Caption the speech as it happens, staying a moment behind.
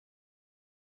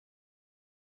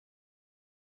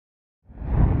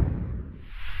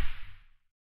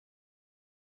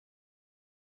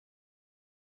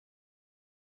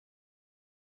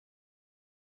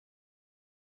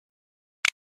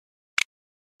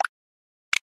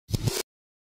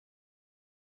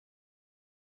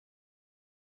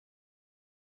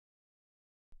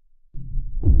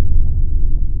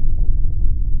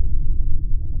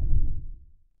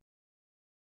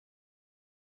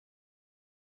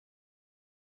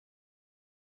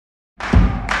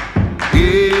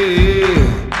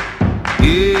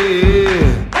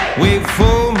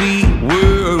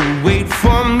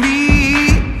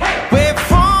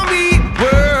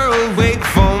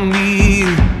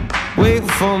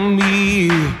for me.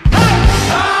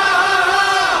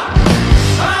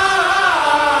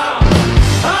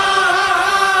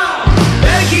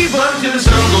 Better keep up till the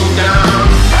sun goes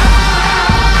down.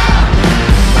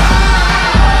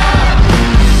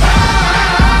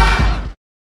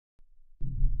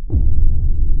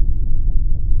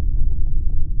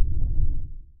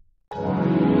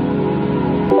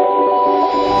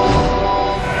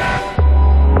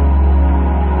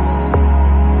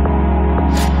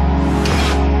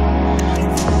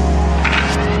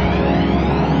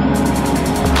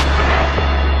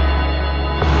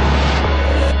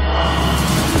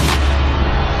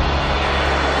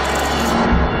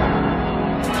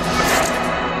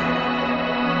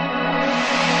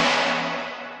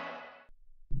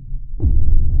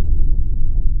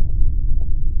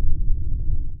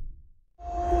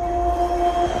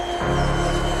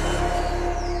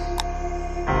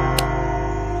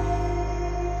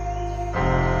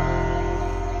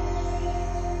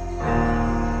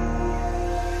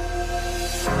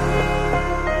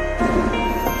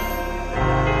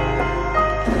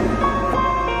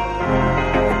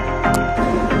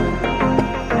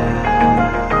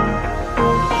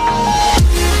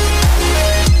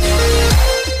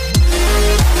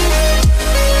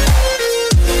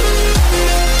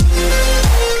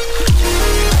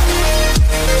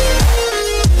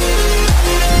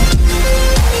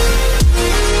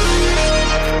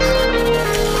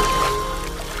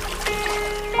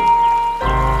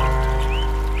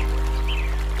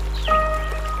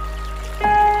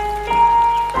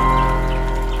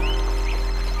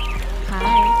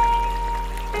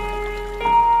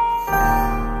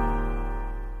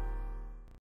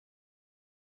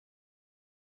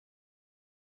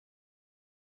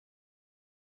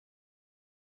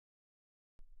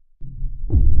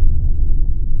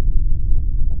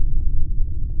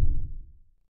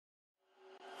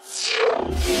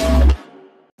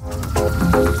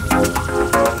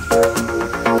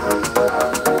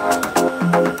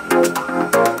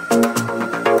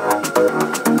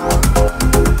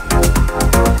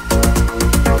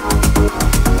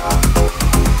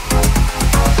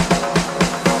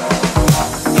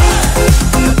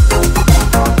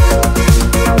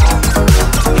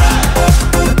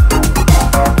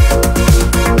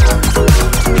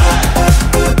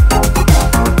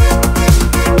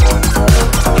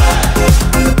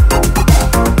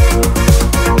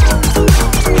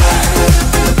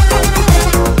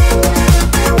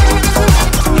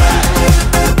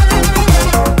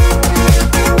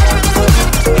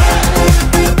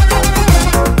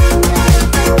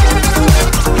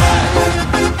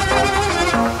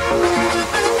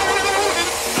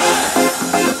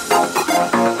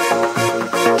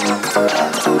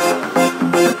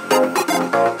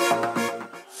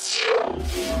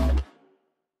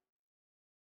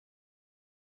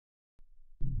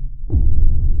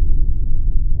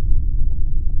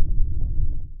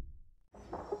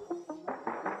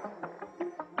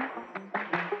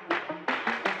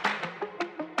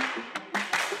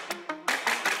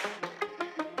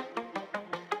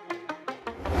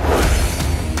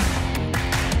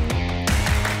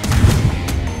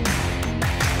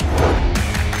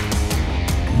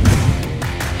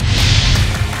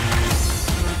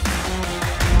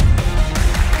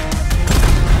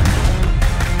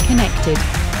 Connected.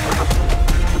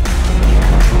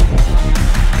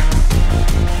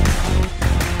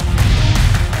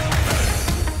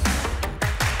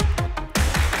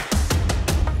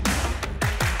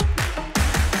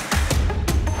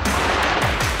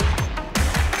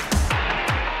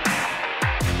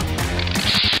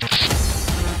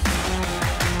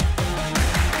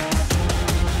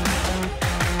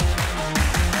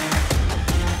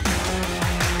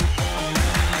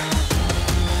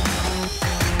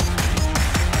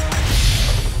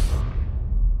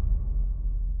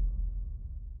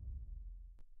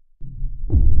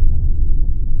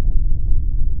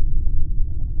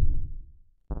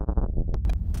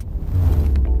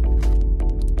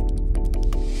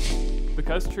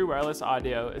 Because true wireless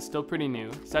audio is still pretty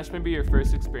new, Sesh may be your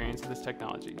first experience with this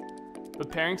technology. But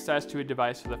pairing Sesh to a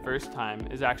device for the first time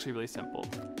is actually really simple.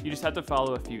 You just have to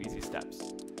follow a few easy steps.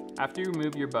 After you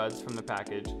remove your buds from the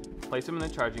package, place them in the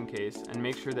charging case and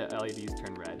make sure the LEDs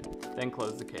turn red, then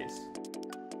close the case.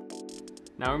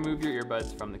 Now remove your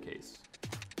earbuds from the case.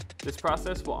 This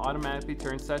process will automatically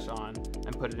turn Sesh on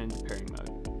and put it into pairing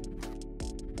mode.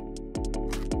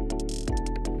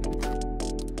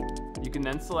 You can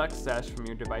then select Sesh from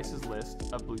your device's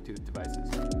list of Bluetooth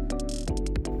devices.